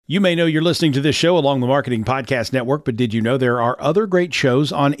You may know you're listening to this show along the Marketing Podcast Network, but did you know there are other great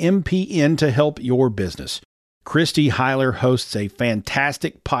shows on MPN to help your business? Christy Heiler hosts a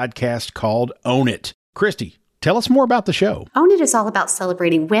fantastic podcast called Own It. Christy, tell us more about the show. Own It is all about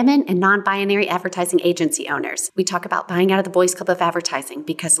celebrating women and non-binary advertising agency owners. We talk about buying out of the Boys Club of Advertising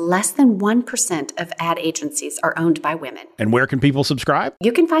because less than 1% of ad agencies are owned by women. And where can people subscribe?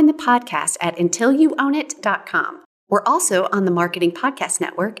 You can find the podcast at untilyouownit.com. We're also on the Marketing Podcast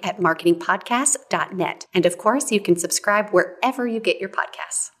Network at marketingpodcast.net. And of course, you can subscribe wherever you get your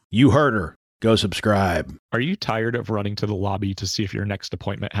podcasts. You heard her. Go subscribe. Are you tired of running to the lobby to see if your next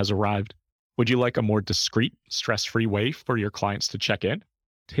appointment has arrived? Would you like a more discreet, stress-free way for your clients to check in?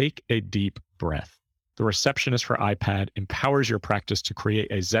 Take a deep breath. The Receptionist for iPad empowers your practice to create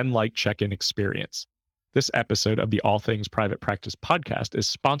a Zen-like check-in experience. This episode of the All Things Private Practice podcast is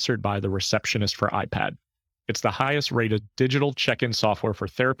sponsored by the Receptionist for iPad. It's the highest rated digital check-in software for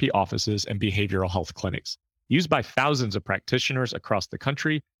therapy offices and behavioral health clinics, used by thousands of practitioners across the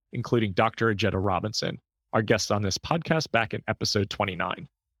country, including Dr. Ajetta Robinson, our guest on this podcast back in episode 29.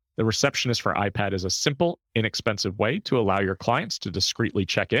 The Receptionist for iPad is a simple, inexpensive way to allow your clients to discreetly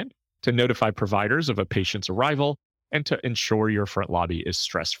check in, to notify providers of a patient's arrival, and to ensure your front lobby is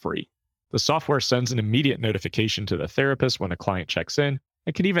stress-free. The software sends an immediate notification to the therapist when a client checks in,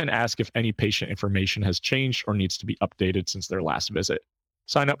 and can even ask if any patient information has changed or needs to be updated since their last visit.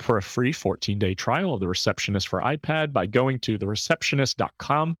 Sign up for a free 14-day trial of the Receptionist for iPad by going to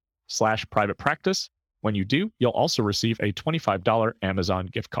thereceptionist.com/private practice. When you do, you'll also receive a $25 Amazon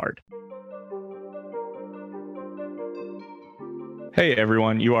gift card. Hey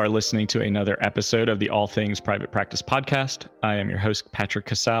everyone, you are listening to another episode of the All Things Private Practice podcast. I am your host, Patrick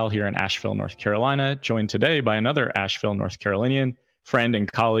Casale, here in Asheville, North Carolina, joined today by another Asheville, North Carolinian friend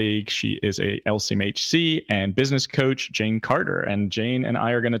and colleague. She is a LCMHC and business coach, Jane Carter. And Jane and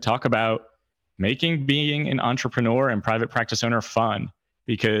I are going to talk about making being an entrepreneur and private practice owner fun,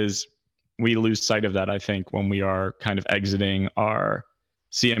 because we lose sight of that, I think, when we are kind of exiting our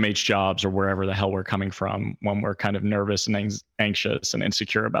CMH jobs or wherever the hell we're coming from, when we're kind of nervous and anxious and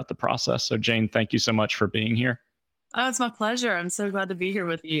insecure about the process. So Jane, thank you so much for being here. Oh, it's my pleasure. I'm so glad to be here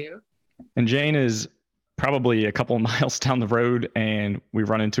with you. And Jane is probably a couple of miles down the road, and we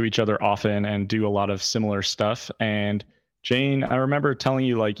run into each other often and do a lot of similar stuff. And Jane, I remember telling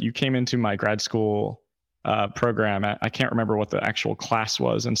you, like, you came into my grad school program. I can't remember what the actual class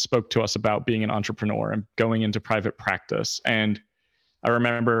was, and spoke to us about being an entrepreneur and going into private practice. And I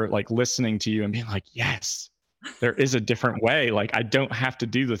remember like listening to you and being like, yes, there is a different way. Like, I don't have to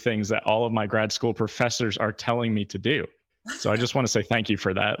do the things that all of my grad school professors are telling me to do. So I just want to say thank you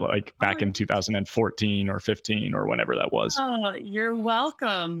for that, like back in 2014 or 15 or whenever that was. Oh, you're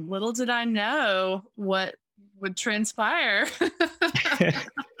welcome. Little did I know what would transpire.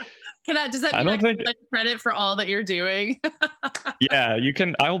 Does that mean I can take credit for all that you're doing? Yeah, you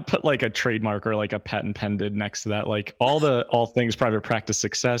can. I'll put like a trademark or like a patent pended next to that, like all things private practice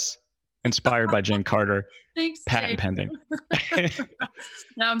success inspired by Jane Carter. Thanks, patent pending.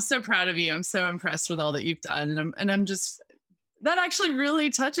 No, I'm so proud of you. I'm so impressed with all that you've done. And I'm just, that actually really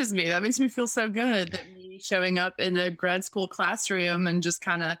touches me. That makes me feel so good that me showing up in a grad school classroom and just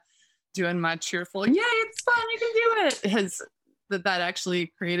kind of doing my cheerful, yay, it's fun, you can do it, has that actually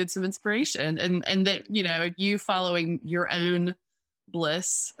created some inspiration. And that, you know, you following your own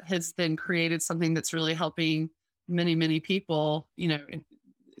bliss has then created something that's really helping many, many people. You know,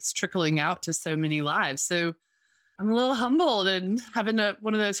 it's trickling out to so many lives. So I'm a little humbled and having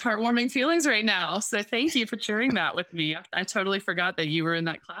one of those heartwarming feelings right now. So thank you for sharing that with me. I totally forgot that you were in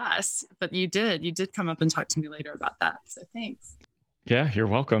that class, but you did come up and talk to me later about that. So thanks. Yeah, you're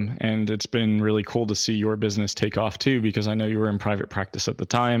welcome. And it's been really cool to see your business take off too, because I know you were in private practice at the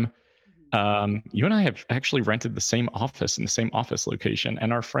time. You and I have actually rented the same office in the same office location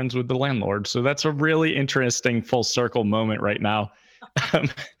and are friends with the landlord. So that's a really interesting full circle moment right now.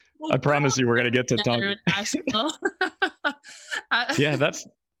 I promise you we're going to get to talk. Yeah, that's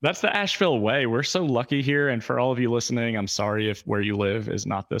the Asheville way. We're so lucky here. And for all of you listening, I'm sorry if where you live is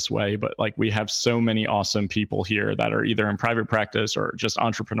not this way, but like we have so many awesome people here that are either in private practice or just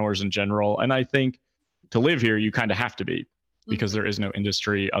entrepreneurs in general. And I think to live here, you kind of have to be, because there is no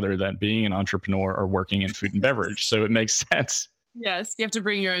industry other than being an entrepreneur or working in food and beverage. So it makes sense. Yes, you have to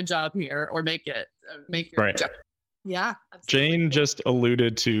bring your own job here or make your own job. Yeah. Absolutely. Jane just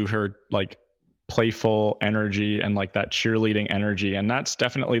alluded to her like playful energy and like that cheerleading energy. And that's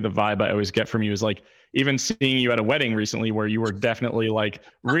definitely the vibe I always get from you, is like even seeing you at a wedding recently where you were definitely like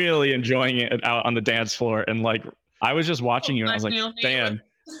really enjoying it out on the dance floor. And like, I was just watching you and I was like, damn,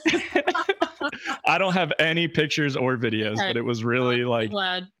 I don't have any pictures or videos, but it was really like,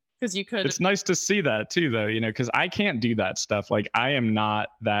 because you could. It's nice to see that too, though, because I can't do that stuff. Like, I am not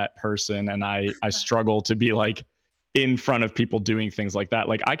that person, and I struggle to be like in front of people doing things like that.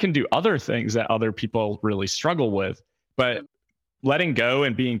 Like, I can do other things that other people really struggle with, but letting go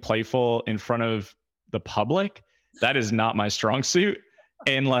and being playful in front of the public, that is not my strong suit.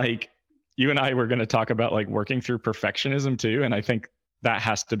 And like, you and I were going to talk about like working through perfectionism too. And I think that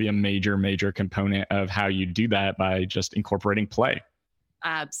has to be a major, major component of how you do that, by just incorporating play.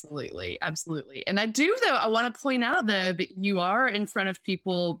 Absolutely. Absolutely. And I do, though, I want to point out, though, that you are in front of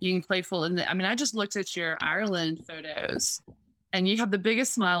people being playful. And I mean, I just looked at your Ireland photos, and you have the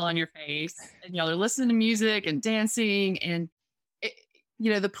biggest smile on your face, and y'all are listening to music and dancing. And,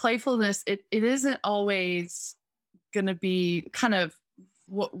 the playfulness, it isn't always going to be kind of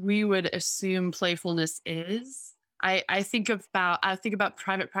what we would assume playfulness is. I think about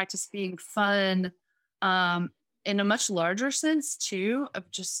private practice being fun, in a much larger sense too, of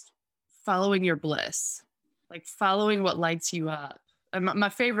just following your bliss, like following what lights you up. And my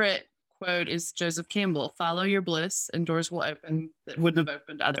favorite quote is Joseph Campbell: "Follow your bliss, and doors will open that wouldn't have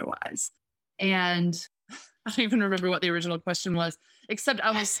opened otherwise." And I don't even remember what the original question was, except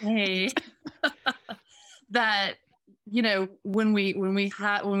I will say that, when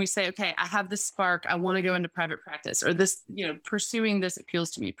we say, okay, I have this spark, I want to go into private practice, or this, pursuing this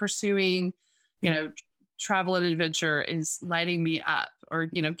appeals to me, pursuing, travel and adventure is lighting me up, or,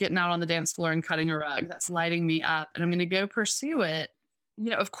 getting out on the dance floor and cutting a rug, that's lighting me up, and I'm going to go pursue it.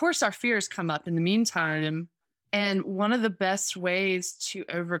 Of course our fears come up in the meantime. And one of the best ways to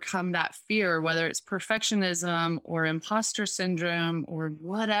overcome that fear, whether it's perfectionism or imposter syndrome or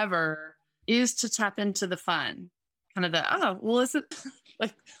whatever, is to tap into the fun. Kind of is it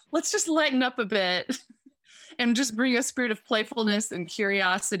like, let's just lighten up a bit and just bring a spirit of playfulness and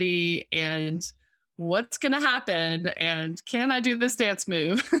curiosity, and what's going to happen, and can I do this dance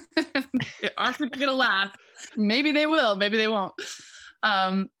move? Are people going to laugh? Maybe they will, maybe they won't.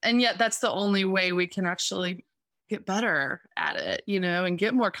 And yet that's the only way we can actually get better at it, and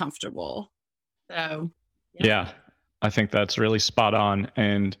get more comfortable. So, yeah, I think that's really spot on.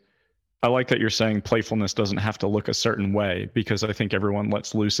 And I like that you're saying playfulness doesn't have to look a certain way, because I think everyone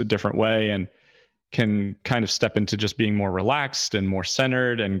lets loose a different way and can kind of step into just being more relaxed and more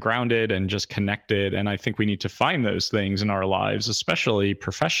centered and grounded and just connected. And I think we need to find those things in our lives, especially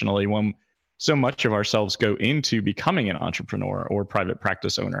professionally, when so much of ourselves go into becoming an entrepreneur or private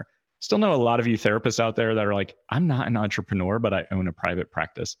practice owner. Still know a lot of you therapists out there that are like, I'm not an entrepreneur, but I own a private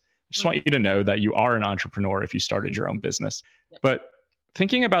practice. I just want you to know that you are an entrepreneur if you started your own business. But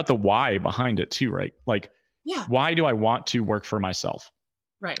thinking about the why behind it too, right? Like, why do I want to work for myself?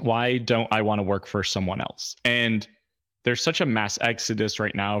 Right. Why don't I want to work for someone else? And there's such a mass exodus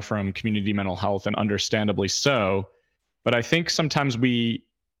right now from community mental health, and understandably so. But I think sometimes we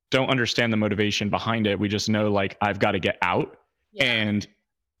don't understand the motivation behind it. We just know, like, I've got to get out, and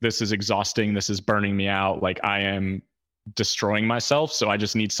this is exhausting. This is burning me out. Like, I am destroying myself. So I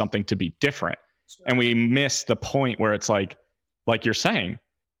just need something to be different. Sure. And we miss the point where it's like you're saying,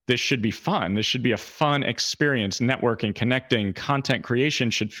 this should be fun. This should be a fun experience. Networking, connecting, content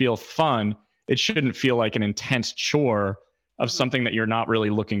creation should feel fun. It shouldn't feel like an intense chore of something that you're not really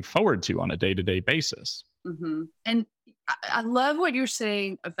looking forward to on a day-to-day basis. Mm-hmm. And I love what you're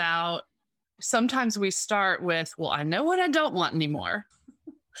saying about, sometimes we start with, well, I know what I don't want anymore.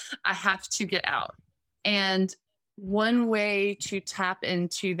 I have to get out. And one way to tap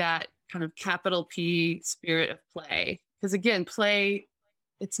into that kind of capital P spirit of play, because again, play,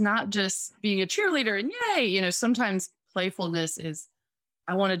 it's not just being a cheerleader and yay, sometimes playfulness is,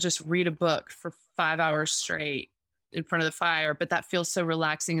 I want to just read a book for 5 hours straight in front of the fire, but that feels so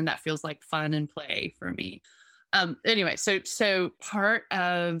relaxing, and that feels like fun and play for me. Anyway, so part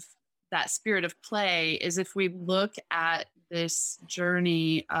of that spirit of play is, if we look at this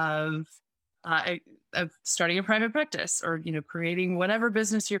journey of starting a private practice, or, creating whatever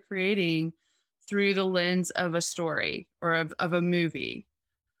business you're creating through the lens of a story or of a movie.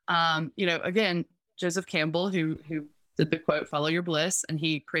 Again, Joseph Campbell, who did the quote, "Follow your bliss," and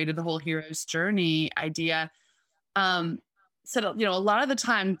he created the whole hero's journey idea. Said, a lot of the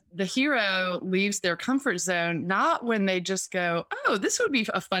time the hero leaves their comfort zone, not when they just go, oh, this would be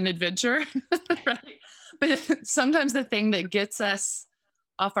a fun adventure, right? But sometimes the thing that gets us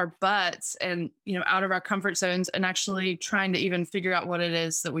off our butts and, out of our comfort zones, and actually trying to even figure out what it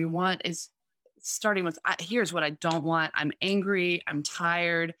is that we want, is starting with, here's what I don't want. I'm angry. I'm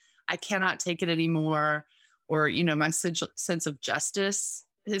tired. I cannot take it anymore. Or, my sense of justice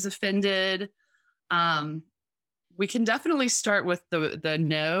is offended. We can definitely start with the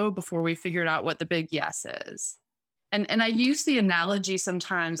no before we figured out what the big yes is. And I use the analogy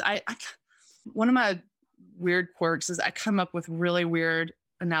sometimes. One of my weird quirks is I come up with really weird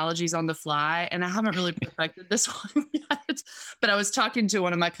analogies on the fly, and I haven't really perfected this one yet. But I was talking to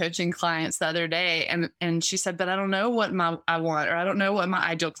one of my coaching clients the other day, and she said, but I don't know what I want, or I don't know what my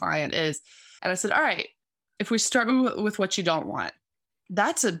ideal client is. And I said, all right, if we start with what you don't want,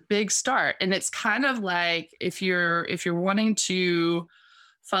 that's a big start. And it's kind of like if you're wanting to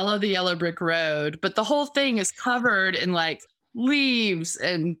follow the yellow brick road, but the whole thing is covered in like leaves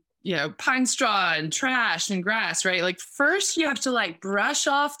and, pine straw and trash and grass, right? Like first you have to like brush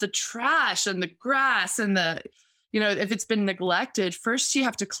off the trash and the grass and if it's been neglected, first you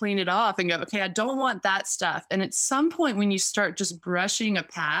have to clean it off and go, okay, I don't want that stuff. And at some point when you start just brushing a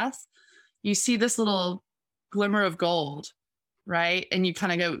path, you see this little glimmer of gold, right? And you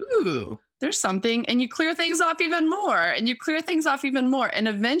kind of go, ooh, there's something. And you clear things off even more, and you clear things off even more. And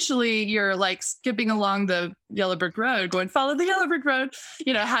eventually you're like skipping along the yellow brick road, going, follow the yellow brick road,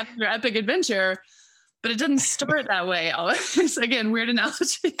 having your epic adventure. But it doesn't start that way always. Again, weird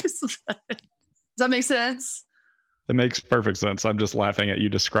analogies. Does that make sense? It makes perfect sense. I'm just laughing at you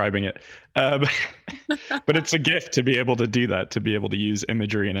describing it. But it's a gift to be able to do that, to be able to use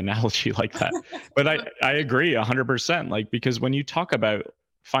imagery and analogy like that. But I agree 100%. Like, because when you talk about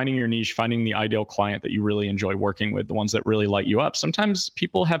finding your niche, finding the ideal client that you really enjoy working with, the ones that really light you up, sometimes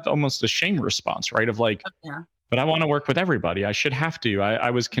people have almost a shame response, right? Of like, but I want to work with everybody. I should have to.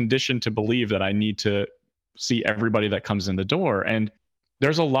 I was conditioned to believe that I need to see everybody that comes in the door. And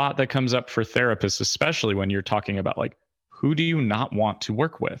there's a lot that comes up for therapists, especially when you're talking about like, who do you not want to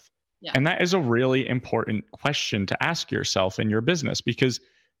work with? Yeah. And that is a really important question to ask yourself in your business, because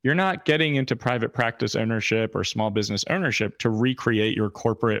you're not getting into private practice ownership or small business ownership to recreate your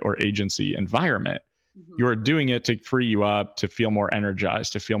corporate or agency environment. Mm-hmm. You're doing it to free you up, to feel more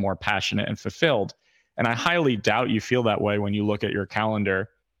energized, to feel more passionate and fulfilled. And I highly doubt you feel that way when you look at your calendar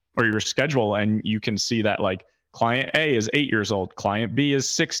or your schedule and you can see that like, client A is 8 years old, client B is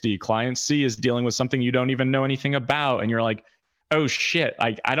 60, client C is dealing with something you don't even know anything about. And you're like, oh shit,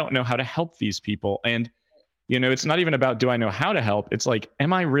 I don't know how to help these people. And, it's not even about, do I know how to help? It's like,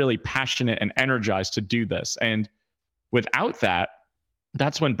 am I really passionate and energized to do this? And without that,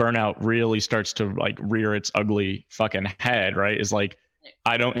 that's when burnout really starts to like rear its ugly fucking head, right? Is like,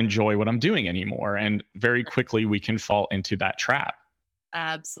 I don't enjoy what I'm doing anymore. And very quickly we can fall into that trap.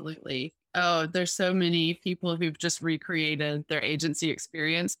 Absolutely. Oh, there's so many people who've just recreated their agency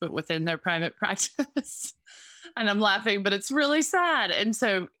experience, but within their private practice. And I'm laughing, but it's really sad. And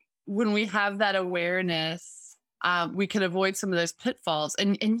so when we have that awareness, we can avoid some of those pitfalls.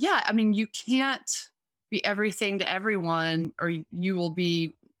 And yeah, I mean, you can't be everything to everyone, or you will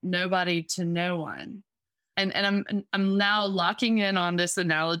be nobody to no one. And I'm now locking in on this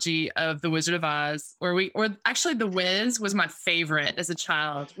analogy of the Wizard of Oz, or actually The Wiz was my favorite as a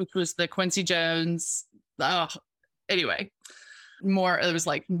child, which was the Quincy Jones. Anyway, it was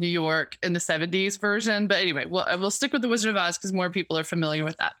like New York in the 70s version. But anyway, we'll stick with the Wizard of Oz because more people are familiar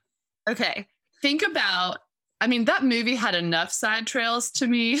with that. Okay. Think about, that movie had enough side trails to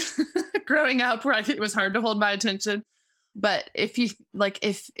me growing up where I think it was hard to hold my attention. But if you like,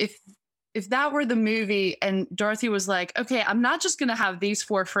 if that were the movie and Dorothy was like, okay, I'm not just going to have these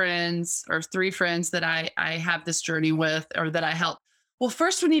 4 friends or 3 friends that I have this journey with or that I help. Well,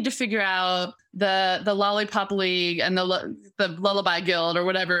 first we need to figure out the Lollipop League and the Lullaby Guild or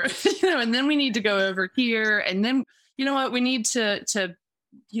whatever, and then we need to go over here. And then, you know what, we need to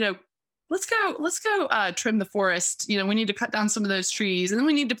let's go trim the forest. We need to cut down some of those trees, and then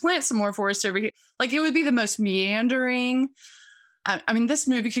we need to plant some more forest over here. Like, it would be the most meandering. This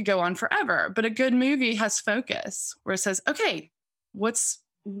movie could go on forever, but a good movie has focus where it says, okay, what's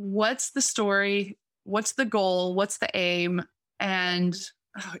the story? What's the goal? What's the aim? And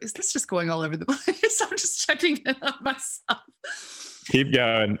is this just going all over the place? I'm just checking it out myself. Keep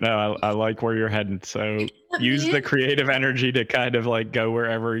going. No, I like where you're heading. So use the creative energy to kind of like go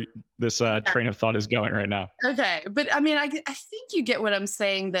wherever this train of thought is going right now. Okay. But I think you get what I'm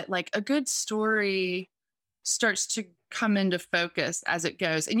saying, that like a good story starts to come into focus as it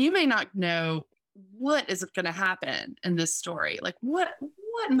goes. And you may not know what is going to happen in this story. Like, what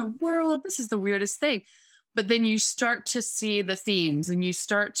in the world? This is the weirdest thing. But then you start to see the themes and you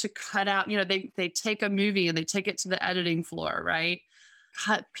start to cut out, they take a movie and they take it to the editing floor, right?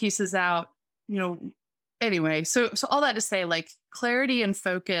 Cut pieces out, anyway. So all that to say, like, clarity and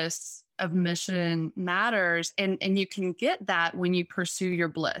focus of mission matters. And you can get that when you pursue your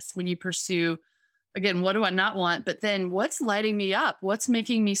bliss, when you pursue, again, what do I not want? But then what's lighting me up? What's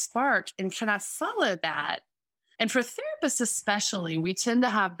making me spark? And can I follow that? And for therapists especially, we tend to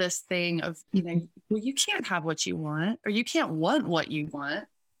have this thing of, well, you can't have what you want, or you can't want what you want.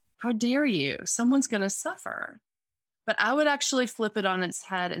 How dare you? Someone's going to suffer. But I would actually flip it on its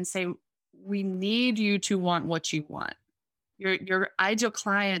head and say, we need you to want what you want. Your ideal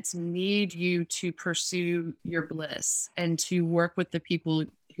clients need you to pursue your bliss and to work with the people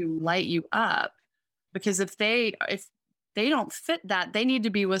who light you up. Because if they don't fit that, they need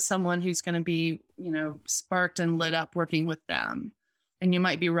to be with someone who's going to be, sparked and lit up working with them. And you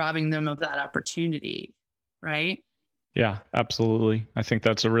might be robbing them of that opportunity, right? Yeah, absolutely. I think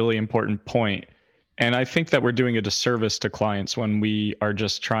that's a really important point. And I think that we're doing a disservice to clients when we are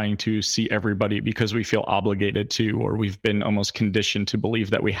just trying to see everybody because we feel obligated to, or we've been almost conditioned to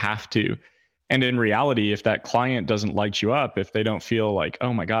believe that we have to. And in reality, if that client doesn't light you up, if they don't feel like,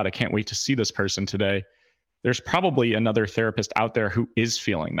 oh my God, I can't wait to see this person today, there's probably another therapist out there who is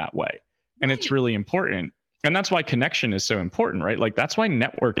feeling that way. And it's really important. And that's why connection is so important, right? Like that's why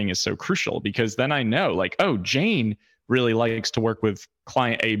networking is so crucial, because then I know like, oh, Jane really likes to work with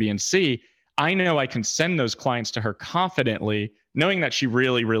client A, B, and C. I know I can send those clients to her confidently, knowing that she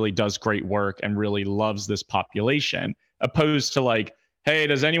really, really does great work and really loves this population, opposed to like, hey,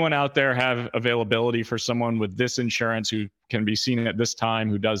 does anyone out there have availability for someone with this insurance who can be seen at this time,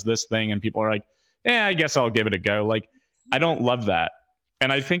 who does this thing? And people are like, yeah, I guess I'll give it a go. Like, I don't love that.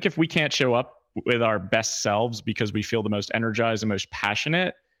 And I think if we can't show up with our best selves because we feel the most energized and most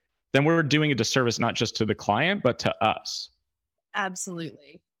passionate, then we're doing a disservice, not just to the client, but to us.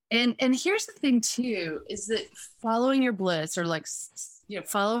 Absolutely. And here's the thing too, is that following your bliss, or like,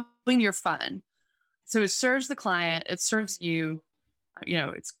 following your fun. So it serves the client, it serves you,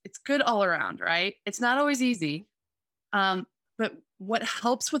 it's good all around, right? It's not always easy. But what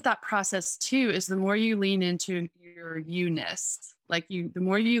helps with that process too, is the more you lean into your you-ness, the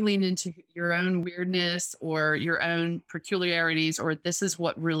more you lean into your own weirdness or your own peculiarities, or this is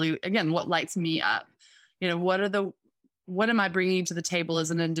what really, again, what lights me up, what am I bringing to the table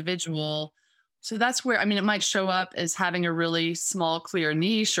as an individual? So that's where, it might show up as having a really small, clear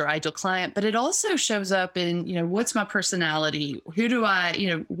niche or ideal client, but it also shows up in, what's my personality? Who do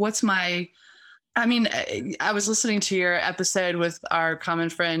I, what's my, I was listening to your episode with our common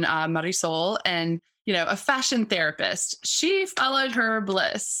friend, Marisol, and, a fashion therapist. She followed her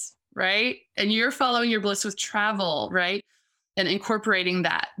bliss, right? And you're following your bliss with travel, right? And incorporating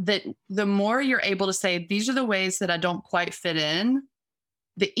that the more you're able to say, these are the ways that I don't quite fit in,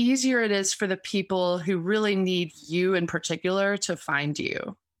 the easier it is for the people who really need you in particular to find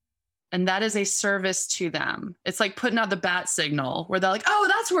you. And that is a service to them. It's like putting out the bat signal where they're like, oh,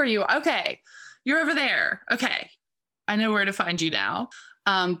 that's where you are. Okay. You're over there. Okay. I know where to find you now.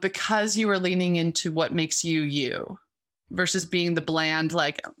 Because you are leaning into what makes you you versus being the bland,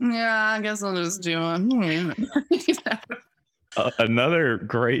 like, yeah, I guess I'll just do it. Another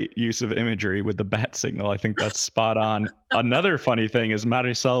great use of imagery with the bat signal. I think that's spot on. Another funny thing is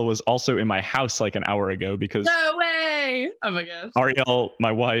Marisol was also in my house like an hour ago because no way. Oh my gosh. Ariel,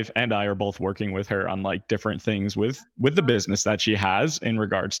 my wife, and I are both working with her on like different things with the business that she has in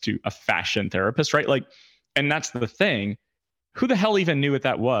regards to a fashion therapist, right? Like, and that's the thing. Who the hell even knew what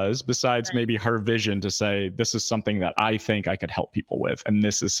that was besides maybe her vision to say, this is something that I think I could help people with. And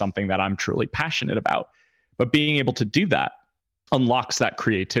this is something that I'm truly passionate about. But being able to do that unlocks that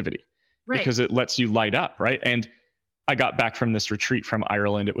creativity because it lets you light up, right? And I got back from this retreat from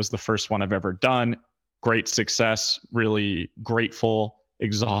Ireland. It was the first one I've ever done. Great success, really grateful,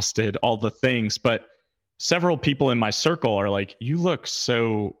 exhausted, all the things. But several people in my circle are like, you look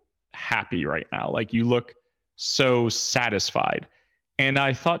so happy right now. Like you look so satisfied. And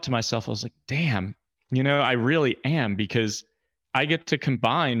I thought to myself, I was like, damn, I really am, because I get to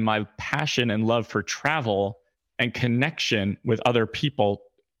combine my passion and love for travel and connection with other people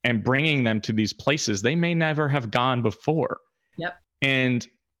and bringing them to these places they may never have gone before. Yep. And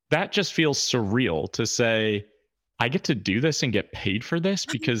that just feels surreal to say, I get to do this and get paid for this,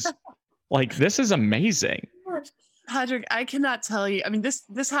 because like, this is amazing. Patrick, I cannot tell you.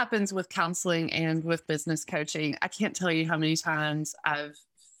 This happens with counseling and with business coaching. I can't tell you how many times I've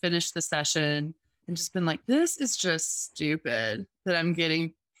finished the session and just been like, this is just stupid that I'm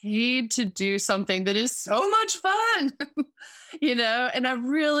getting paid to do something that is so much fun, and I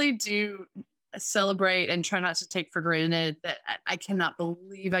really do celebrate and try not to take for granted that I cannot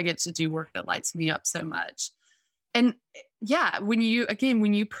believe I get to do work that lights me up so much. And yeah, when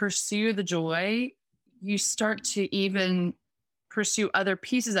you pursue the joy, you start to even pursue other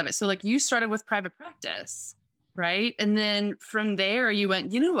pieces of it. So like you started with private practice, right? And then from there you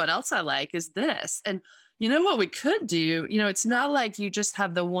went, what else I like is this. And You know what we could do? It's not like you just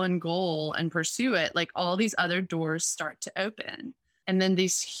have the one goal and pursue it. Like all these other doors start to open, and then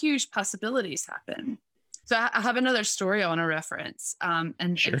these huge possibilities happen. So I have another story I want to reference.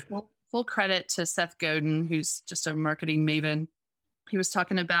 And Sure. full credit to Seth Godin, who's just a marketing maven. He was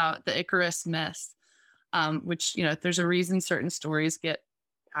talking about the Icarus myth, which, there's a reason certain stories get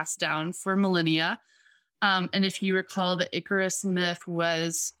passed down for millennia. And if you recall, the Icarus myth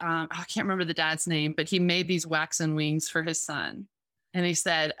was, I can't remember the dad's name, but he made these waxen wings for his son. And he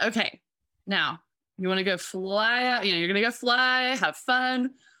said, okay, now you want to go fly out, you're going to go fly, have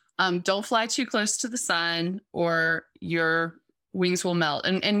fun. Don't fly too close to the sun or your wings will melt.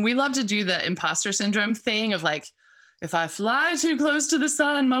 And we love to do the imposter syndrome thing of like, if I fly too close to the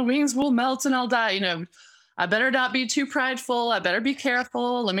sun, my wings will melt and I'll die. I better not be too prideful. I better be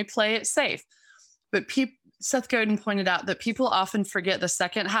careful. Let me play it safe. But Seth Godin pointed out that people often forget the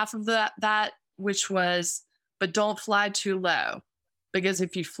second half of that, which was, but don't fly too low. Because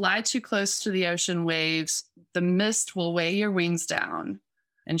if you fly too close to the ocean waves, the mist will weigh your wings down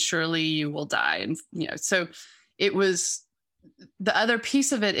and surely you will die. And, so it was, the other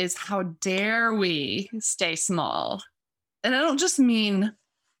piece of it is how dare we stay small? And I don't just mean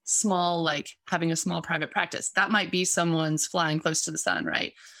small, like having a small private practice. That might be someone's flying close to the sun,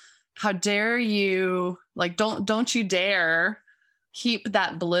 right? How dare you, like, don't you dare keep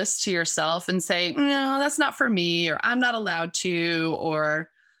that bliss to yourself and say, no, that's not for me, or I'm not allowed to, or,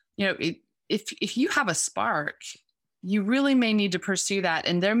 if you have a spark, you really may need to pursue that.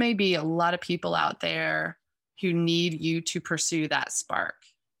 And there may be a lot of people out there who need you to pursue that spark.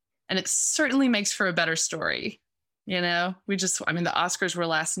 And it certainly makes for a better story. The Oscars were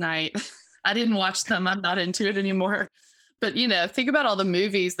last night. I didn't watch them. I'm not into it anymore. But, think about all the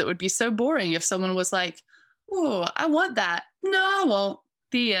movies that would be so boring if someone was like, oh, I want that. No, I won't.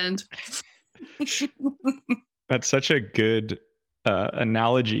 The end. That's such a good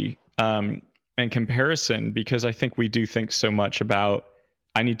analogy and comparison, because I think we do think so much about,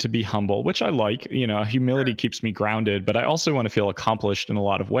 I need to be humble, which I like. Humility keeps me grounded, but I also want to feel accomplished in a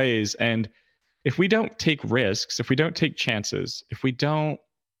lot of ways. And if we don't take risks, if we don't take chances, if we don't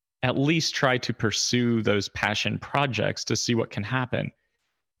at least try to pursue those passion projects to see what can happen,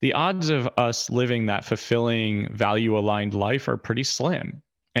 the odds of us living that fulfilling, value-aligned life are pretty slim.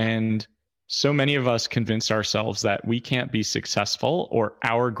 And so many of us convince ourselves that we can't be successful, or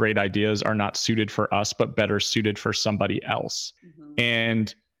our great ideas are not suited for us, but better suited for somebody else. Mm-hmm.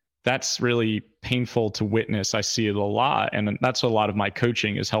 And that's really painful to witness. I see it a lot. And that's a lot of my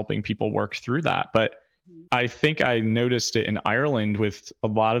coaching, is helping people work through that. But I think I noticed it in Ireland with a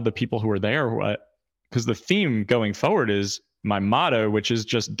lot of the people who were there, because the theme going forward is my motto, which is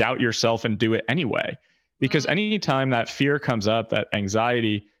just doubt yourself and do it anyway. Because anytime that fear comes up, that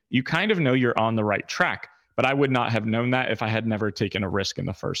anxiety, you kind of know you're on the right track. But I would not have known that if I had never taken a risk in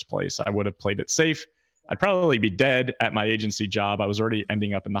the first place. I would have played it safe. I'd probably be dead at my agency job. I was already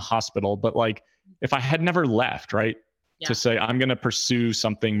ending up in the hospital. But like, if I had never left, right, to say, I'm going to pursue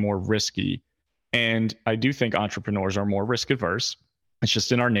something more risky. And I do think entrepreneurs are more risk averse. It's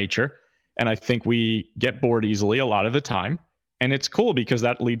just in our nature. And I think we get bored easily a lot of the time. And it's cool because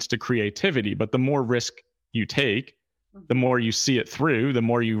that leads to creativity. But the more risk you take, the more you see it through, the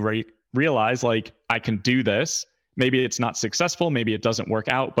more you realize, like, I can do this. Maybe it's not successful, maybe it doesn't work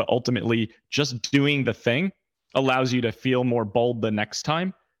out, but ultimately just doing the thing allows you to feel more bold the next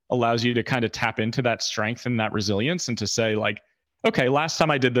time, allows you to kind of tap into that strength and that resilience, and to say, like, okay, last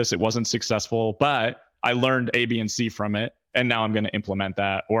time I did this, it wasn't successful, but I learned A, B, and C from it, and now I'm going to implement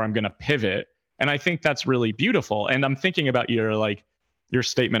that, or I'm going to pivot. And I think that's really beautiful. And I'm thinking about your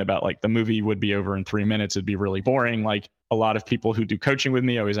statement about, like, the movie would be over in 3 minutes, it'd be really boring. Like, a lot of people who do coaching with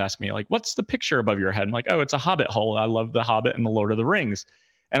me always ask me, like, what's the picture above your head? I'm like, oh, it's a Hobbit hole. I love The Hobbit and The Lord of the Rings.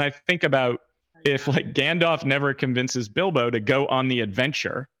 And I think about, if, like, Gandalf never convinces Bilbo to go on the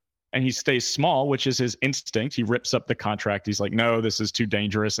adventure and he stays small, which is his instinct, he rips up the contract. He's like, no, this is too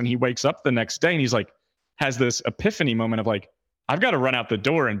dangerous. And he wakes up the next day and he's like, has this epiphany moment of, like, I've got to run out the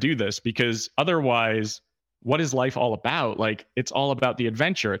door and do this, because otherwise, what is life all about? Like, it's all about the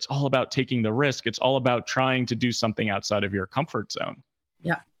adventure. It's all about taking the risk. It's all about trying to do something outside of your comfort zone.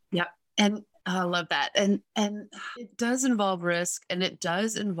 Yeah. Yeah. And I love that. And it does involve risk, and it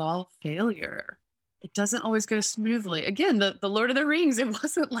does involve failure. It doesn't always go smoothly. Again, the Lord of the Rings, it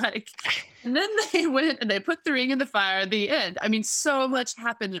wasn't like, and then they went and they put the ring in the fire, the end. I mean, so much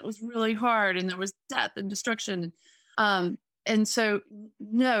happened. It was really hard, and there was death and destruction. And so,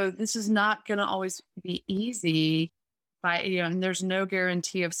 no, this is not going to always be easy, and there's no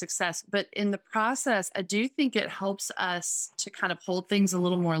guarantee of success. But in the process, I do think it helps us to kind of hold things a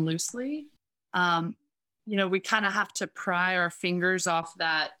little more loosely. we kind of have to pry our fingers off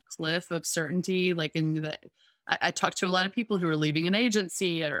that cliff of certainty. Like I talk to a lot of people who are leaving an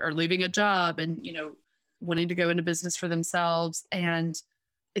agency or leaving a job and, wanting to go into business for themselves. And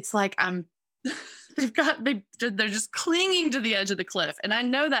it's like, they're just clinging to the edge of the cliff. And I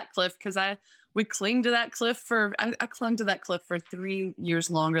know that cliff because we cling to that cliff I clung to that cliff for 3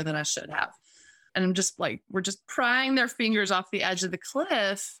 years longer than I should have. And I'm just like, we're just prying their fingers off the edge of the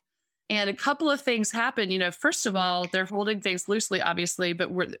cliff. And a couple of things happen. First of all, they're holding things loosely, obviously,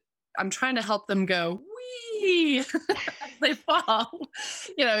 but I'm trying to help them go, wee, as they fall.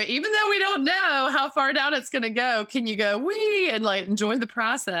 Even though we don't know how far down it's going to go, can you go, wee, and like enjoy the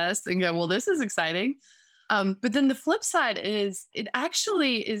process and go, well, this is exciting. But then the flip side is it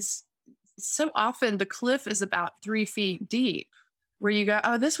actually is so often the cliff is about 3 feet deep where you go,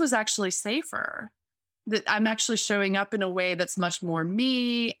 oh, this was actually safer. That I'm actually showing up in a way that's much more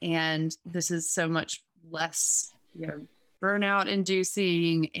me. And this is so much less, burnout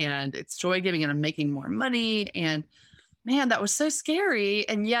inducing, and it's joy giving, and I'm making more money. And man, that was so scary.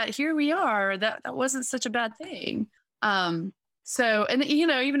 And yet here we are. That wasn't such a bad thing. So, and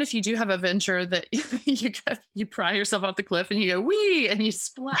even if you do have a venture that you pry yourself off the cliff and you go, wee, and you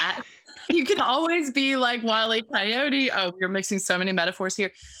splat, you can always be like Wile E. Coyote. Oh, you're mixing so many metaphors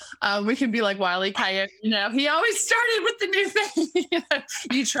here. We can be like Wile E. Coyote. He always started with the new thing.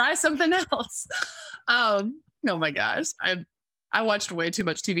 You try something else. Oh my gosh. I watched way too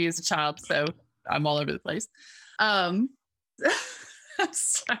much TV as a child, so I'm all over the place. I'm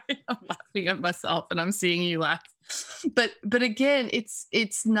sorry, I'm laughing at myself and I'm seeing you laugh. But again,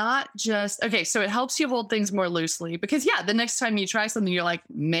 it's not just, okay, so it helps you hold things more loosely because the next time you try something, you're like,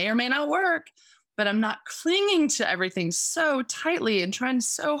 may or may not work, but I'm not clinging to everything so tightly and trying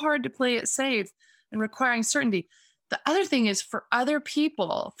so hard to play it safe and requiring certainty. The other thing is for other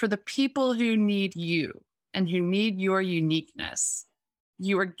people, for the people who need you and who need your uniqueness,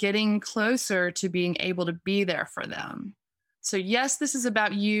 you are getting closer to being able to be there for them. So yes, this is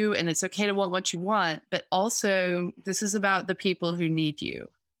about you and it's okay to want what you want, but also this is about the people who need you.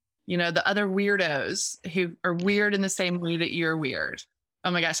 The other weirdos who are weird in the same way that you're weird.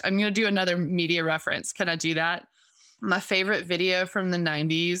 Oh my gosh, I'm going to do another media reference. Can I do that? My favorite video from the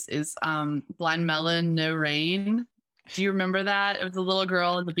 90s is Blind Melon, No Rain. Do you remember that? It was the little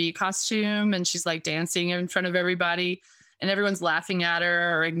girl in the bee costume and she's like dancing in front of everybody and everyone's laughing at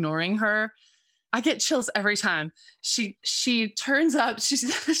her or ignoring her. I get chills every time. She turns up.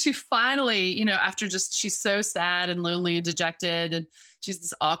 She finally, after she's so sad and lonely and dejected, and she's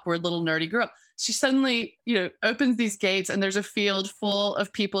this awkward little nerdy girl. She suddenly, opens these gates and there's a field full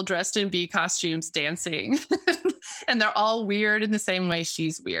of people dressed in bee costumes dancing, and they're all weird in the same way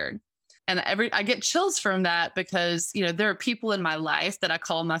she's weird. And I get chills from that because there are people in my life that I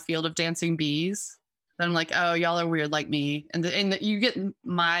call my field of dancing bees. And I'm like, oh, y'all are weird like me, and you get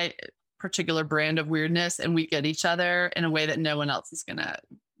my particular brand of weirdness and we get each other in a way that no one else is gonna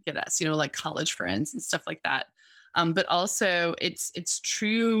get us, like college friends and stuff like that. But also it's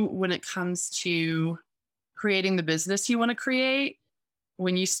true when it comes to creating the business you want to create.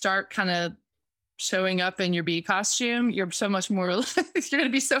 When you start kind of showing up in your bee costume, you're so much more, you're going to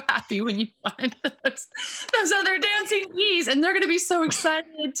be so happy when you find those other dancing bees, and they're going to be so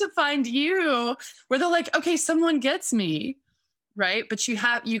excited to find you where they're like, okay, someone gets me. Right. But you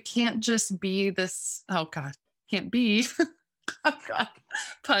can't just be this. Oh God, can't be. Oh God,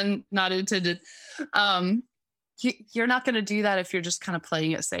 pun not intended. You're not going to do that if you're just kind of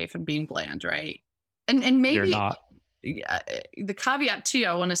playing it safe and being bland. Right. And maybe you're not. The caveat too,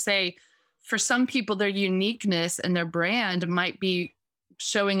 I want to say for some people, their uniqueness and their brand might be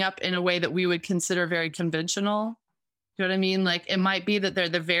showing up in a way that we would consider very conventional. You know what I mean? Like it might be that they're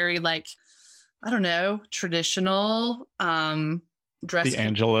the very I don't know, traditional dress. The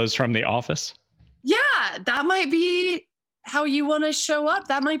Angelos from The Office. Yeah, that might be how you want to show up.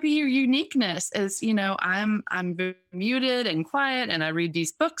 That might be your uniqueness is, I'm muted and quiet and I read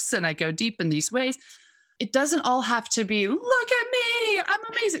these books and I go deep in these ways. It doesn't all have to be, look at me, I'm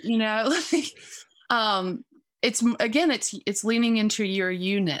amazing, it's leaning into your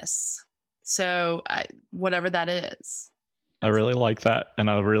you-ness. So whatever that is. I really like that. And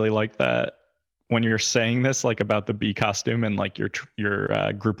I really like that when you're saying this, like about the bee costume and like your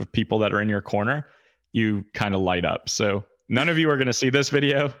group of people that are in your corner, you kind of light up. So none of you are going to see this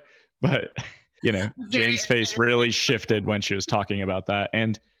video, but Jane's face really shifted when she was talking about that.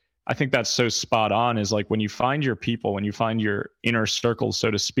 And I think that's so spot on is like when you find your people, when you find your inner circle,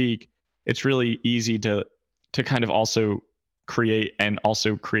 so to speak, it's really easy to kind of also create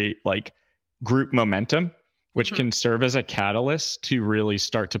like group momentum, which can serve as a catalyst to really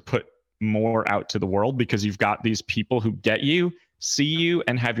start to put more out to the world because you've got these people who get you, see you,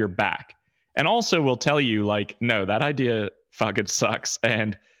 and have your back. And also will tell you like, no, that idea fucking sucks.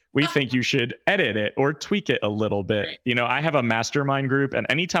 And we think you should edit it or tweak it a little bit. Right. You know, I have a mastermind group, and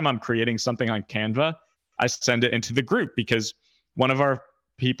anytime I'm creating something on Canva, I send it into the group because one of our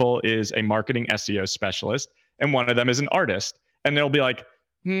people is a marketing SEO specialist and one of them is an artist. And they'll be like,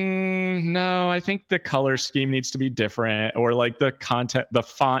 no, I think the color scheme needs to be different, or like the content, the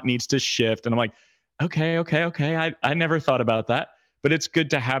font needs to shift. And I'm like, okay. I never thought about that, but it's good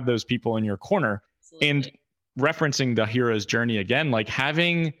to have those people in your corner. Absolutely. And referencing the hero's journey again, like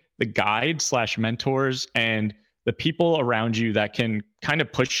having the guide / mentors and the people around you that can kind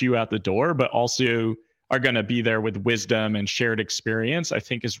of push you out the door, but also are going to be there with wisdom and shared experience, I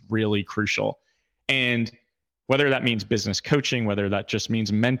think is really crucial. And whether that means business coaching, whether that just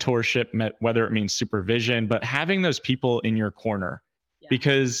means mentorship, whether it means supervision, but having those people in your corner,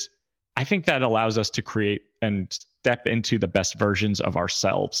 because I think that allows us to create and step into the best versions of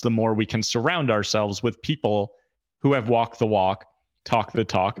ourselves. The more we can surround ourselves with people who have walked the walk, talk the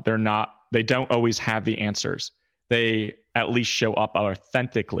talk. They don't always have the answers. They at least show up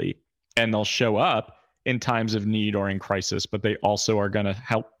authentically, and they'll show up in times of need or in crisis, but they also are going to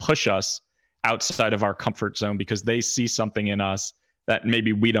help push us outside of our comfort zone because they see something in us that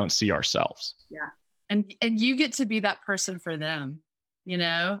maybe we don't see ourselves. Yeah. And you get to be that person for them. You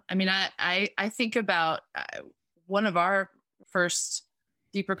know, I mean, I think about one of our first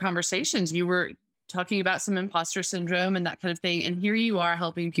deeper conversations, you were talking about some imposter syndrome and that kind of thing. And here you are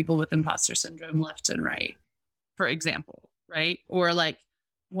helping people with imposter syndrome left and right, for example, right? Or like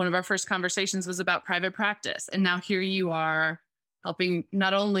one of our first conversations was about private practice. And now here you are helping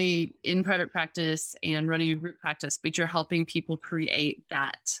not only in private practice and running a group practice, but you're helping people create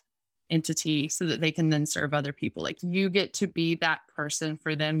that entity so that they can then serve other people. Like you get to be that person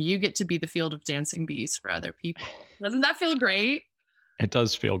for them. You get to be the field of dancing bees for other people. Doesn't that feel great? It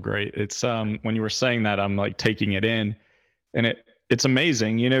does feel great. It's when you were saying that, I'm like taking it in, and it's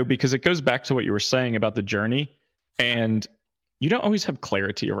amazing, you know, because it goes back to what you were saying about the journey, and you don't always have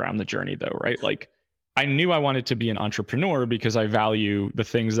clarity around the journey though, right? Like I knew I wanted to be an entrepreneur because I value the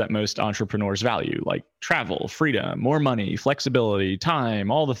things that most entrepreneurs value, like travel, freedom, more money, flexibility,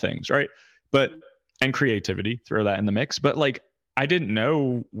 time, all the things, right? And creativity, throw that in the mix. But like, I didn't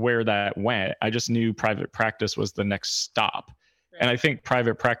know where that went. I just knew private practice was the next stop. Right. And I think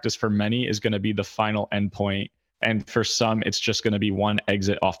private practice for many is going to be the final endpoint. And for some, it's just going to be one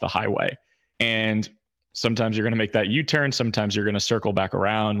exit off the highway. And sometimes you're going to make that U-turn. Sometimes you're going to circle back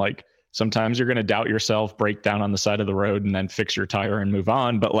around. Like, sometimes you're going to doubt yourself, break down on the side of the road, and then fix your tire and move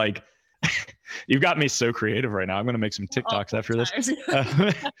on. But like, you've got me so creative right now. I'm going to make some TikToks after this.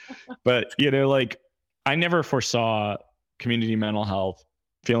 But, you know, like I never foresaw community mental health,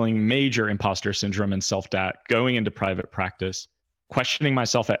 feeling major imposter syndrome and self-doubt, going into private practice, questioning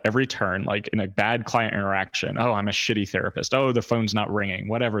myself at every turn, like in a bad client interaction. Oh, I'm a shitty therapist. Oh, the phone's not ringing,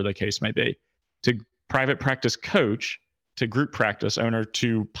 whatever the case may be. To private practice coach, to group practice owner,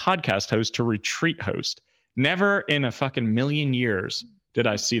 to podcast host, to retreat host. Never in a fucking million years did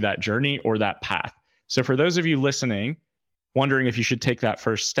I see that journey or that path. So for those of you listening, wondering if you should take that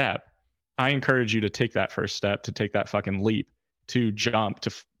first step, I encourage you to take that first step, to take that fucking leap, to jump,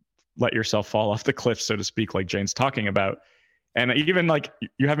 to let yourself fall off the cliff, so to speak, like Jane's talking about. And even like,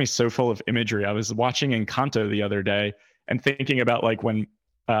 you have me so full of imagery. I was watching Encanto the other day and thinking about like when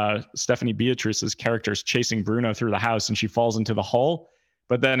Stephanie Beatrice's character is chasing Bruno through the house and she falls into the hole,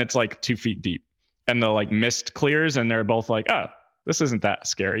 but then it's like 2 feet deep and the like mist clears and they're both like, oh, this isn't that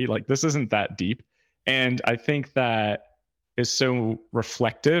scary. Like, this isn't that deep. And I think that is so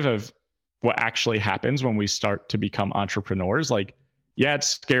reflective of what actually happens when we start to become entrepreneurs. Like, yeah, it's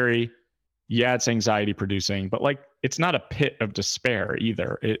scary. Yeah, it's anxiety producing, but like, it's not a pit of despair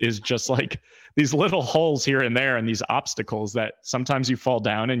either. It is just like these little holes here and there and these obstacles that sometimes you fall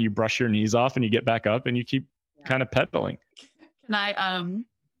down and you brush your knees off and you get back up and you keep kind of pedaling. Can I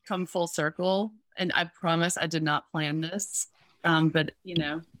come full circle? And I promise I did not plan this, but you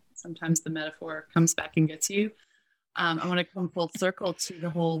know, sometimes the metaphor comes back and gets you. I want to come full circle to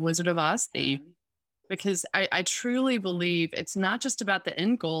the whole Wizard of Oz theme, because I truly believe it's not just about the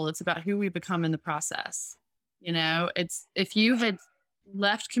end goal, it's about who we become in the process. You know, it's if you had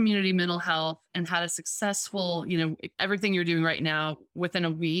left community mental health and had a successful, you know, everything you're doing right now within a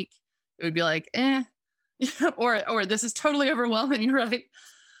week, it would be like, or this is totally overwhelming, right?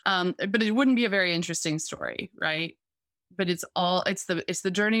 But it wouldn't be a very interesting story, right? But it's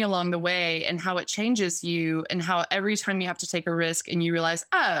the journey along the way and how it changes you and how every time you have to take a risk and you realize,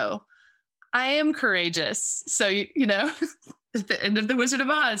 oh, I am courageous. So, you know, at the end of The Wizard of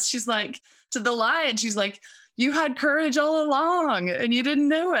Oz, she's like, to the lion, she's like, you had courage all along and you didn't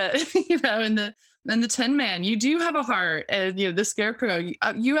know it. And the Tin Man, you do have a heart. And, the Scarecrow,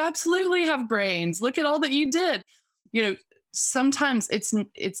 you absolutely have brains. Look at all that you did. Sometimes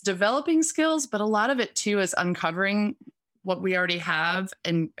it's developing skills, but a lot of it too is uncovering what we already have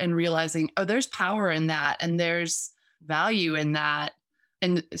and realizing, oh, there's power in that and there's value in that.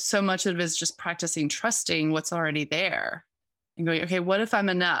 And so much of it is just practicing trusting what's already there and going, okay, what if I'm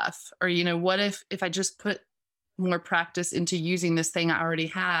enough? Or, what if I just put more practice into using this thing I already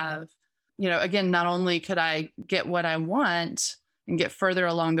have? Again, not only could I get what I want and get further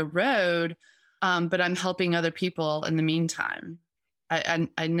along the road, but I'm helping other people in the meantime. I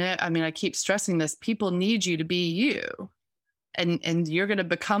know, I keep stressing this. People need you to be you, and you're going to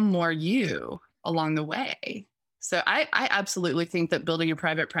become more you along the way. So I absolutely think that building a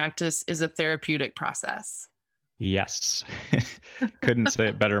private practice is a therapeutic process. Yes. Couldn't say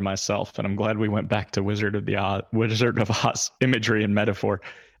it better myself. And I'm glad we went back to Wizard of Oz imagery and metaphor.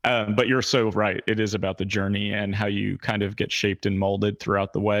 But you're so right. It is about the journey and how you kind of get shaped and molded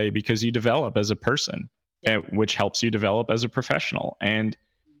throughout the way, because you develop as a person, which helps you develop as a professional. And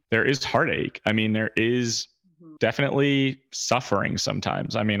there is heartache. There is definitely suffering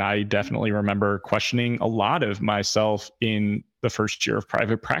sometimes. I definitely remember questioning a lot of myself in the first year of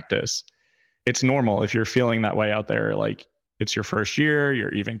private practice. It's normal if you're feeling that way out there. Like, it's your first year,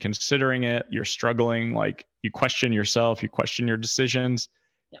 you're even considering it, you're struggling, like you question yourself, you question your decisions.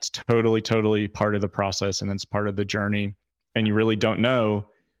 It's totally part of the process, and it's part of the journey. And you really don't know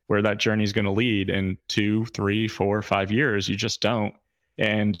where that journey is going to lead in 2, 3, 4, 5 years. You just don't.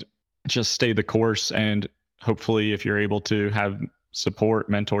 And just stay the course. And hopefully, if you're able to have support,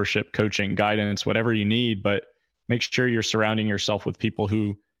 mentorship, coaching, guidance, whatever you need, but make sure you're surrounding yourself with people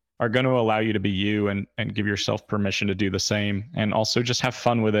who are going to allow you to be you, and give yourself permission to do the same. And also just have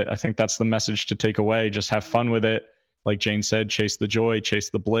fun with it. I think that's the message to take away. Just have fun with it. Like Jane said, chase the joy,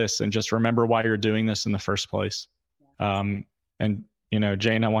 chase the bliss, and just remember why you're doing this in the first place. And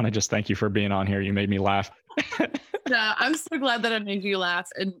Jane, I want to just thank you for being on here. You made me laugh. Yeah, I'm so glad that I made you laugh.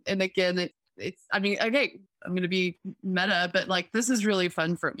 And again, it's okay, I'm going to be meta, but like, this is really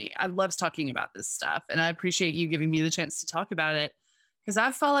fun for me. I love talking about this stuff, and I appreciate you giving me the chance to talk about it, because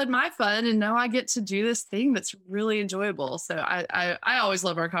I've followed my fun and now I get to do this thing that's really enjoyable. So I always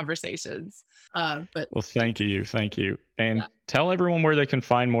love our conversations. Well, thank you. And tell everyone where they can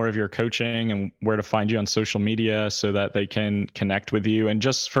find more of your coaching and where to find you on social media so that they can connect with you. And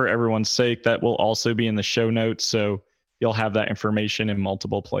just for everyone's sake, that will also be in the show notes. So you'll have that information in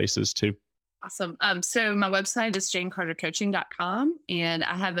multiple places too. Awesome. So my website is janecartercoaching.com, and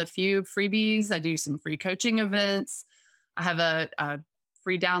I have a few freebies. I do some free coaching events. I have a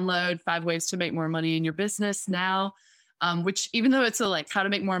free download, 5 ways to make more money in your business now, which, even though it's how to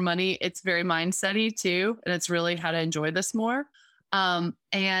make more money, it's very mindset-y too. And it's really how to enjoy this more. And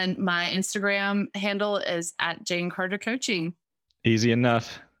my Instagram handle is @JaneCarterCoaching. Easy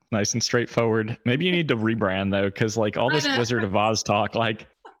enough. Nice and straightforward. Maybe you need to rebrand though, because all this Wizard of Oz talk,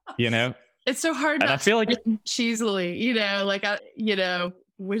 it's so hard. And I feel like cheesily,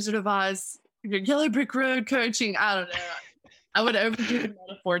 Wizard of Oz, Yellow Brick Road coaching. I don't know. I would overdo the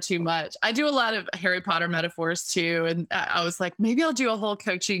metaphor too much. I do a lot of Harry Potter metaphors too. And I was like, maybe I'll do a whole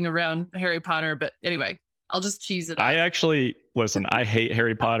coaching around Harry Potter. But anyway, I'll just cheese it up. I actually, listen, I hate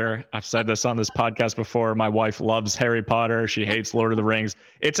Harry Potter. I've said this on this podcast before. My wife loves Harry Potter. She hates Lord of the Rings.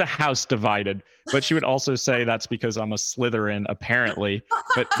 It's a house divided. But she would also say that's because I'm a Slytherin, apparently.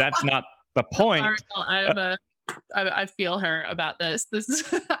 But that's not the point. I feel her about this.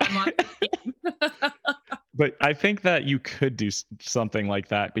 I'm on But I think that you could do something like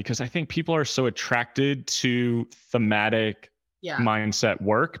that, because I think people are so attracted to thematic mindset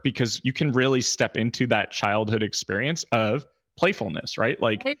work, because you can really step into that childhood experience of playfulness, right?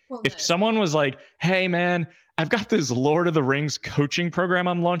 Like if someone was like, hey man, I've got this Lord of the Rings coaching program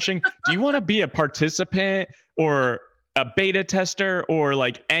I'm launching. Do you want to be a participant or a beta tester or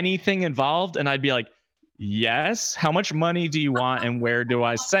anything involved? And I'd be like, yes. How much money do you want and where do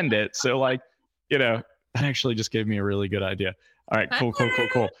I send it? So that actually just gave me a really good idea. All right, cool.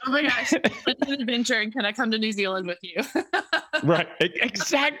 Oh my gosh, let's do an adventure, and can I come to New Zealand with you? Right,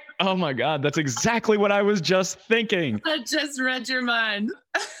 oh my God, that's exactly what I was just thinking. I just read your mind.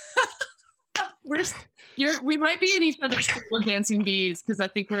 We might be in each other's school dancing bees, because I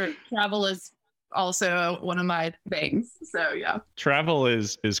think travel is also one of my things. So yeah, travel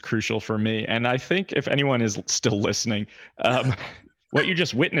is crucial for me, and I think if anyone is still listening, what you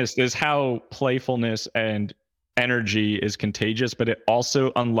just witnessed is how playfulness and energy is contagious, but it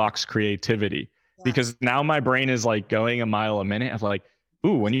also unlocks creativity. because now my brain is like going a mile a minute of like,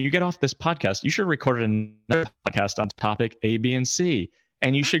 ooh, when you get off this podcast, you should record another podcast on topic A, B, and C.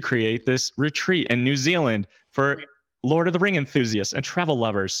 And you should create this retreat in New Zealand for Lord of the Ring enthusiasts and travel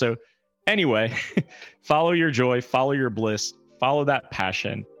lovers. So anyway, follow your joy, follow your bliss, follow that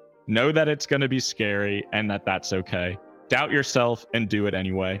passion. Know that it's going to be scary and that that's okay. Doubt yourself and do it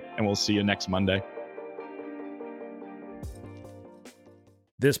anyway. And we'll see you next Monday.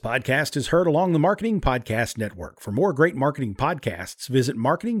 This podcast is heard along the Marketing Podcast Network. For more great marketing podcasts, visit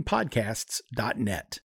marketingpodcasts.net.